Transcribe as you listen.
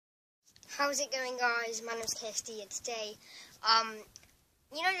How's it going, guys? My name's KSD, and today,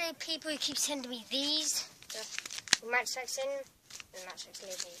 you know the people who keep sending me these, the Match Section, the Match Section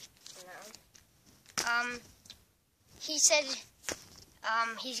on that one. He said,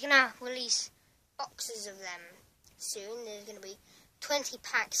 he's gonna release boxes of them soon. There's gonna be 20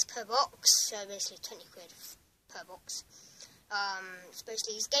 packs per box, so basically 20 quid per box.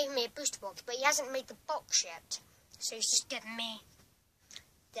 Supposedly he's giving me a booster box, but he hasn't made the box yet, so he's just giving me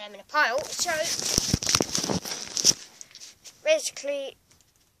them in a pile. So basically,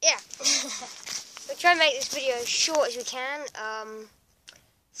 yeah, we'll try and make this video as short as we can.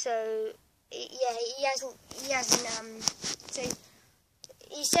 So yeah, he hasn't. So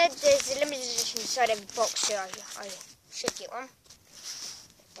he said there's a limited edition inside every box, so I should get one.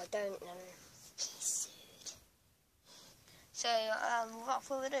 If I don't, then get sued. So without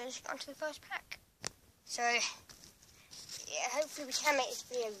further ado, let's get on to the first pack. So yeah, hopefully we can make this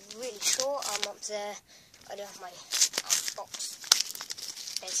video really short. I'm up there. I don't have my box.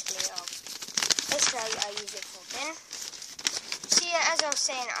 Basically, I use it for bin. So yeah, as I was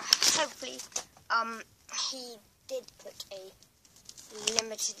saying, hopefully, he did put a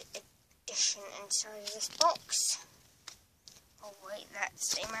limited edition inside of this box. Oh wait,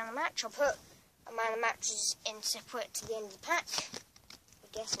 that's a Man of Match. I'll put a Man of Matches in separate to the end of the pack. I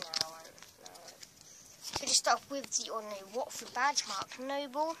guess now I won't. So just start with the ordinary Watford badge, Mark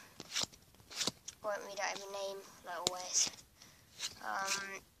Noble. Won't read out every name, like always.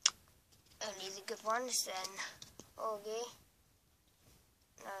 Only the good ones, then Orgi.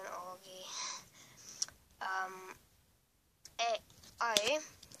 No, not Orgi.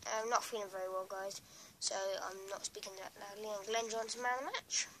 I'm not feeling very well, guys, so I'm not speaking that loudly. And Glenn Johnson, Man of the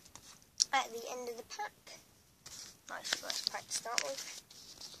Match. At the end of the pack. Nice first pack to start with.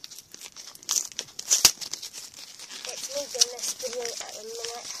 It's me doing this video at the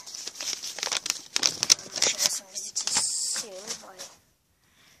minute. I'm sure there's some visitors soon. My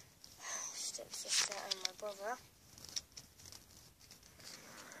stepsister and my brother.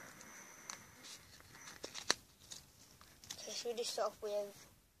 Okay, so we just start off with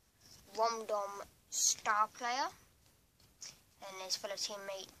Romdom Star Player. And his fellow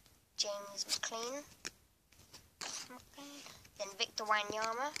teammate James McLean. Then Victor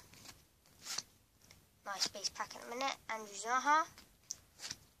Wanyama. Nice base pack at the minute. Andrew Zaha,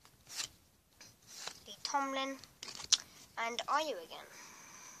 Lee Tomlin, and Ayew again.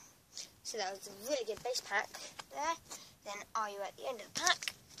 So that was a really good base pack there. Then Ayew at the end of the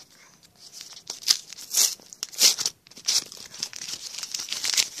pack.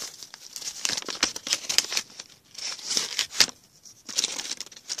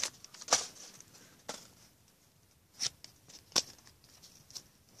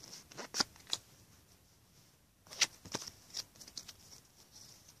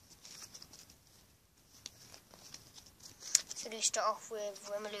 So we start off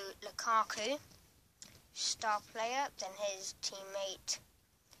with Romelu Lukaku, star player, then his teammate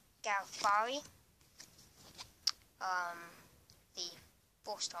Gareth Barry, the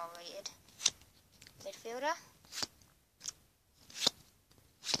 4-star rated midfielder.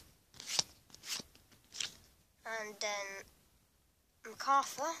 And then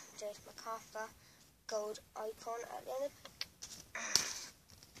MacArthur, James MacArthur, gold icon at the end of the pack.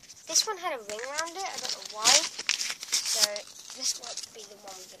 This one had a ring around it, I don't know why. So this might be the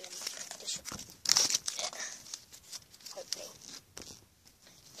one with the limited edition. Yeah. Hopefully.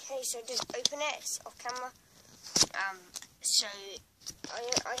 Okay, so just open it. It's off camera. So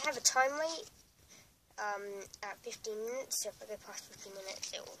I have a time rate at 15 minutes. So if I go past 15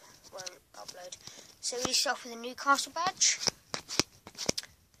 minutes, it won't upload. So we start off with a Newcastle badge.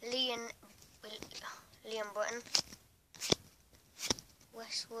 Liam Button,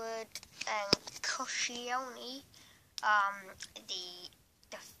 Westwood, and Koscielny. The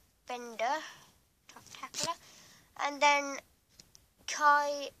defender, tough tackler, and then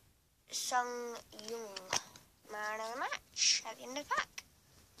Kai Sung Young, Man of the Match at the end of the pack.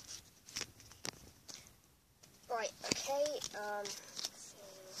 Right, okay,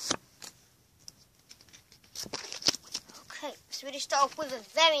 so we just start off with a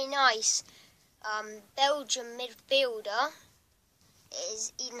very nice Belgian midfielder. It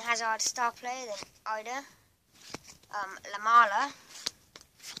is Eden Hazard, star player, then Ida. Lamala,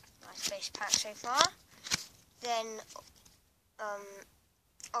 nice base pack so far. Then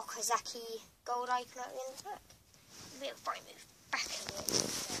Okazaki, gold icon at the end of the pack. A bit of a fine move back again.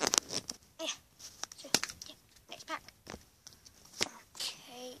 Yeah. So yeah, next pack.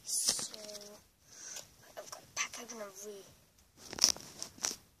 Okay, so I've got the pack open and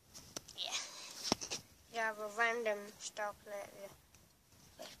yeah. You have a random star player.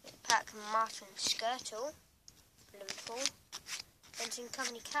 Pack Martin Skirtle, Liverpool. Benson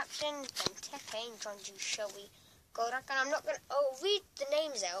Company captain, then Tepe and John G. Shelby Goldak. And I'm not going to, I'll read the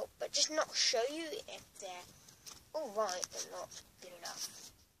names out, but just not show you if they're alright, but not good enough.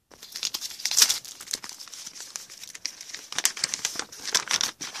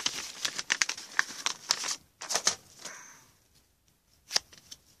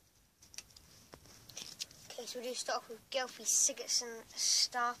 Okay, so we do start off with Gelfie Sigurdsson,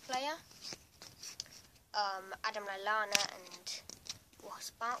 star player. Adam Lallana and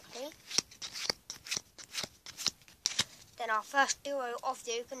Ross Barkley. Then our first duo of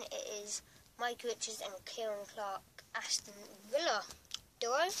the Open, it is Mike Richards and Kieran Clark, Aston Villa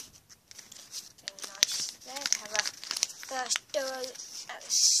duo. Very nice there to have a first duo at the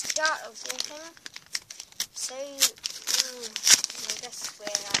start of the Open. So, I guess where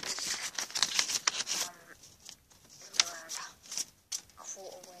that is I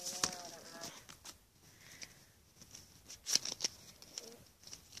thought away there, I don't know.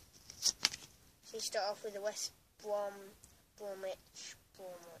 So you start off with the West Bromwich.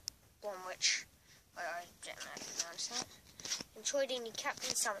 I don't know how to pronounce that. And Troy Deeney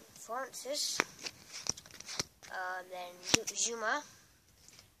captain, Simon Francis. Then Luke Zuma,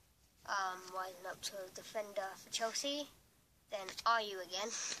 rising up to defender for Chelsea. Then Ayew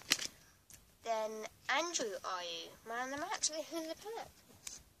again. Then Andrew Ayew, man of the match. Who's the pack?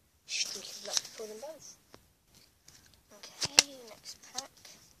 Streak of luck for them both. Okay, next pack.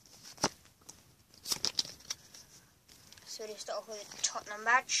 So we start off with a Tottenham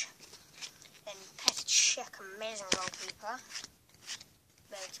badge. Then Petr Cech, amazing goalkeeper.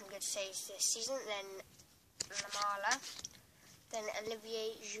 Made some good saves this season. Then Lamela. Then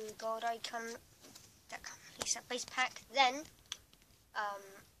Olivier Giroud icon. That completes that base pack. Then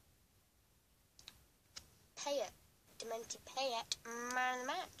Payet, Dementi Payet, man of the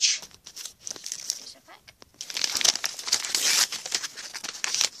match. Here's a pack.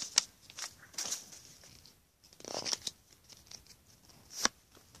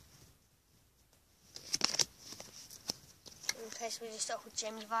 Okay, so we just start with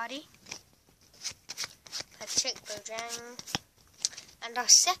Jamie Vardy, Patrick Bojang, and our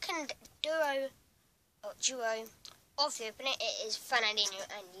second duo of the Open, it is Fernandinho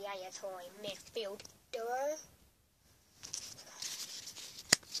and Yaya Toure, midfield duo.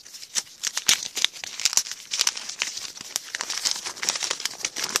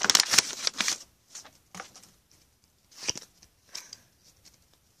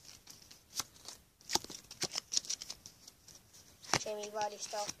 Jamie Vardy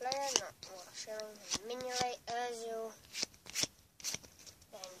star player, not what I'm showing. Mignolet, Ozil,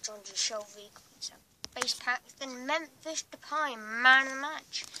 then John G. Shelby, base pack. Then Memphis Depay, man of the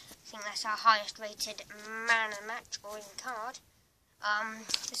match. I think that's our highest rated man of the match or even card.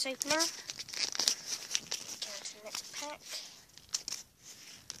 This opening. Go to the next pack.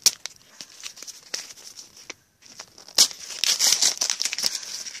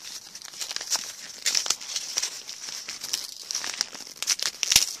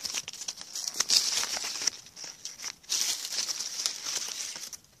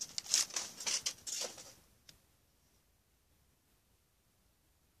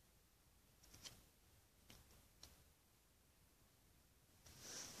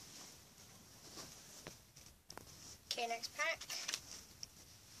 Okay, next pack.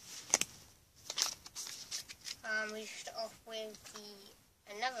 We start off with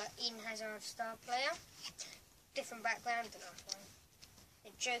another Eden Hazard star player. Different background than last one.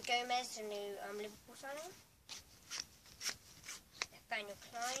 Joe Gomez, the new Liverpool signing. Nathaniel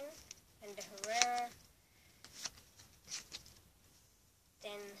Klein, and De Herrera.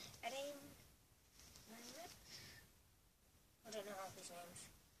 Then Adam. I don't know half his names.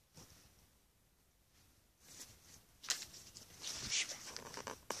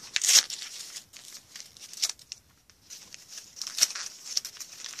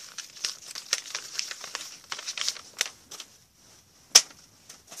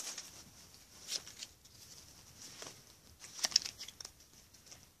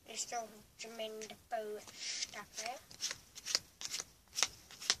 Still Jermaine Defoe star player.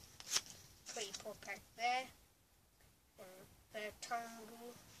 Pretty poor pack there. And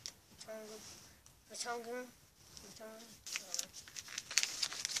Vertonghen.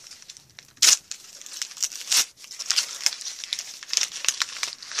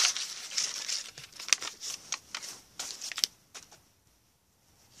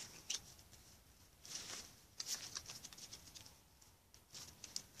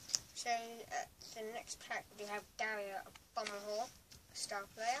 So, the next pack we have Dario Abominable, a star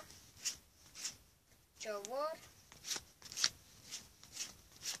player. Joe Ward.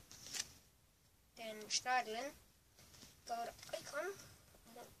 Schneiderlin gold icon.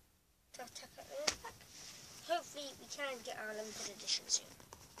 Hopefully we can get our limited edition soon.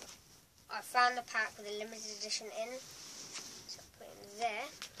 I found the pack with a limited edition in, so I'll put it in there.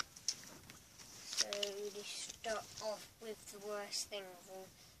 So we just start off with the worst thing of all.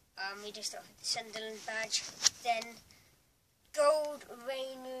 We just start with the Sunderland badge, then gold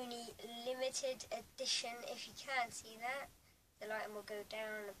Wayne Rooney limited edition. If you can't see that, the lighting will go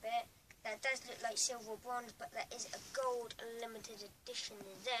down a bit. That does look like silver bronze, but that is a gold limited edition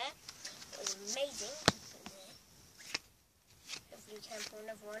there. It was amazing. Hopefully we can put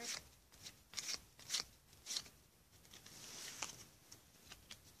another one.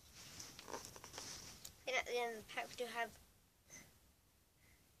 Then at the end of the pack we do have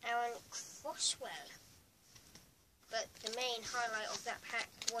Aaron Cresswell. But the main highlight of that pack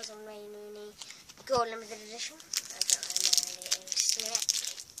was on Wayne Rooney gold limited edition. I don't know any snap.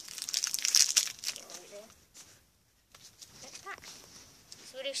 Next pack.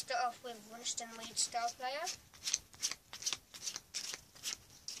 So we do start off with Winston Reid star player.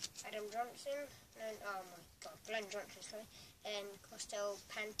 Adam Johnson. No, oh my god, Glenn Johnson, sorry. And Costel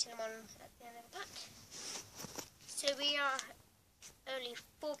Pantilimon at the end of the pack. So we are only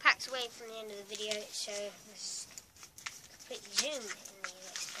 4 packs away from the end of the video, so let's completely zoom in the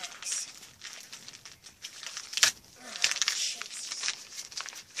next packs. Oh, Jesus.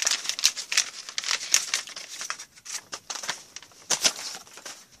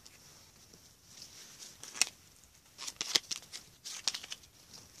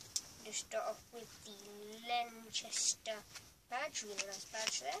 We'll start off with the Leicester badge, really nice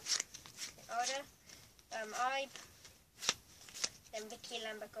badge there. Order. Ibe. Then Vicky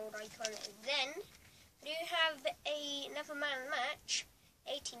Lambert gold icon. Then we do have another man match,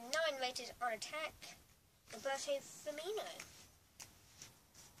 89 rated on attack, Roberto Firmino.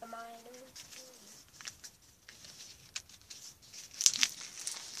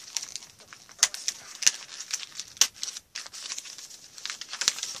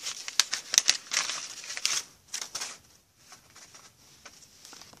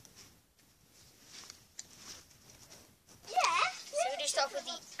 Start with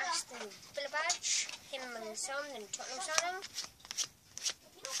the Aston Villa badge, him and Son and Tottenham signing.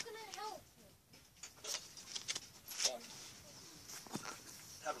 You're not going to help me.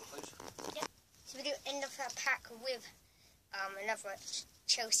 Have a look, please. Yeah. So we do end of our pack with another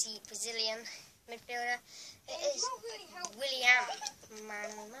Chelsea Brazilian midfielder. It is really William.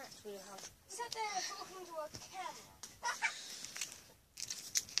 Man, that's really hard. Sat there talking to a camera.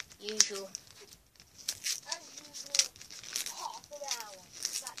 Usual. As usual. Half an hour.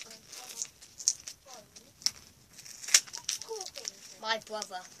 My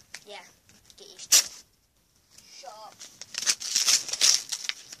brother. Yeah. Get used to it. Sharp.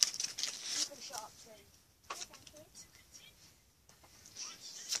 You can sharp too.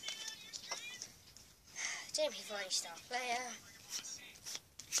 Jamie Vardy star player.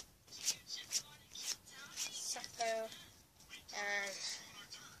 Sacco. And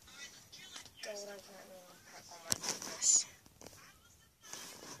gold icon. Oh my goodness.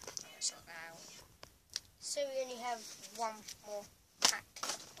 So we only have one more pack.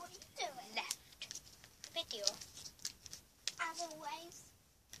 What are you doing? Left. Video. As always.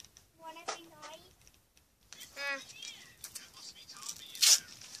 One every night.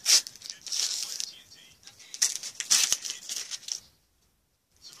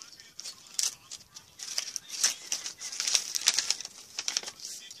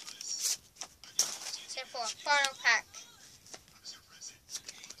 So for our final pack,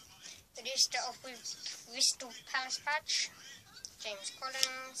 we do start off with Crystal Palace badge, James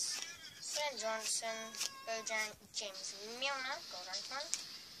Collins, Glenn Johnson, Bojan, James Milner, gold icon,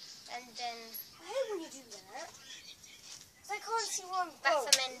 and then I hate when you do that. Because I can't see one.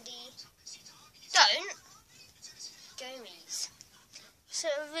 Bafamendi, don't, Gomez. So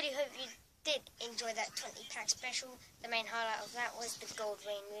I really hope you did enjoy that 20 pack special. The main highlight of that was the gold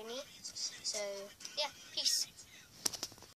Wayne Rooney. So yeah, peace.